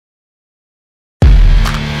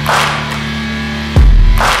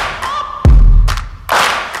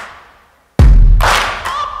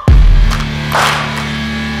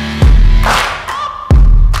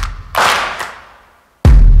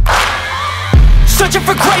Searching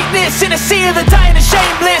for greatness in a sea of the dying and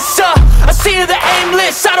shameless, a sea of the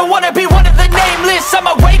aimless. I don't wanna be one of the nameless.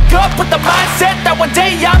 I'ma wake up with the mindset that one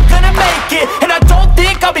day I'm gonna make it. And I don't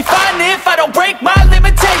think I'll be fine if I don't break my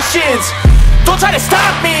limitations. Don't try to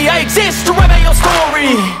stop me, I exist to write my own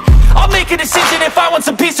story. I'll make a decision if I want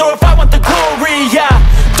some peace or if I want the glory. Yeah,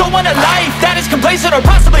 don't want a life that is complacent or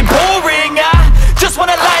possibly boring. I just want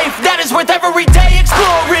a life that is worth every day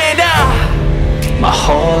exploring. My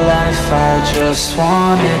whole life I just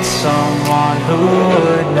wanted someone who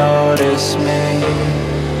would notice me.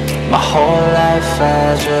 My whole life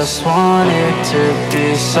I just wanted to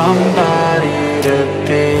be somebody to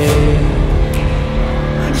be.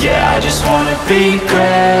 Yeah, I just wanna be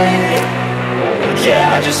great.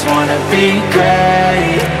 Yeah, I just wanna be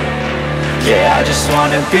great. Yeah, I just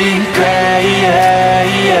wanna be great. Yeah,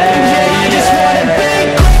 yeah, yeah, I just wanna be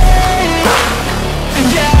great.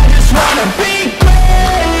 Yeah, I just wanna be great.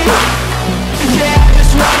 Yeah, I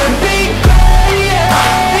just wanna be great. Yeah,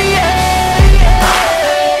 yeah, yeah,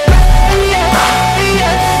 yeah, yeah,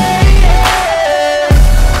 yeah.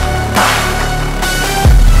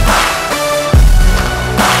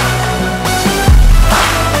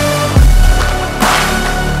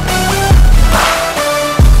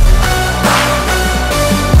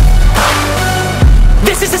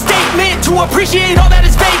 This is a statement to appreciate all that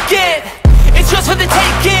is vacant. It's just for the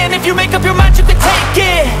taking. If you make up your mind, you can take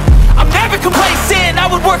it. I'm never complacent. I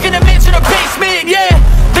would work in a mansion or basement. Yeah,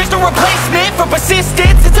 there's no replacement for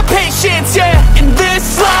persistence. It's a patience. Yeah, in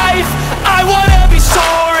this life, I wanna be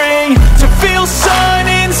soaring, to feel sun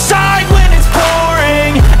inside when it's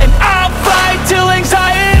pouring. And I'll fight till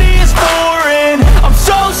anxiety is foreign. I'm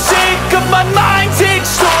so sick of my mind's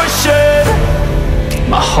extortion.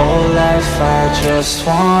 My whole life I just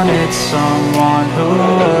wanted someone who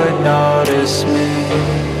would notice me.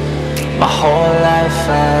 My whole life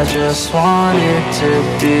I just wanted to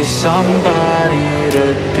be somebody to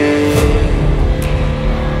be.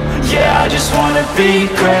 Yeah, I just wanna be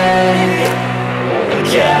great.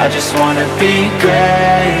 Yeah, I just wanna be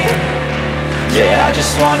great. Yeah, I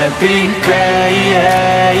just wanna be great. Yeah.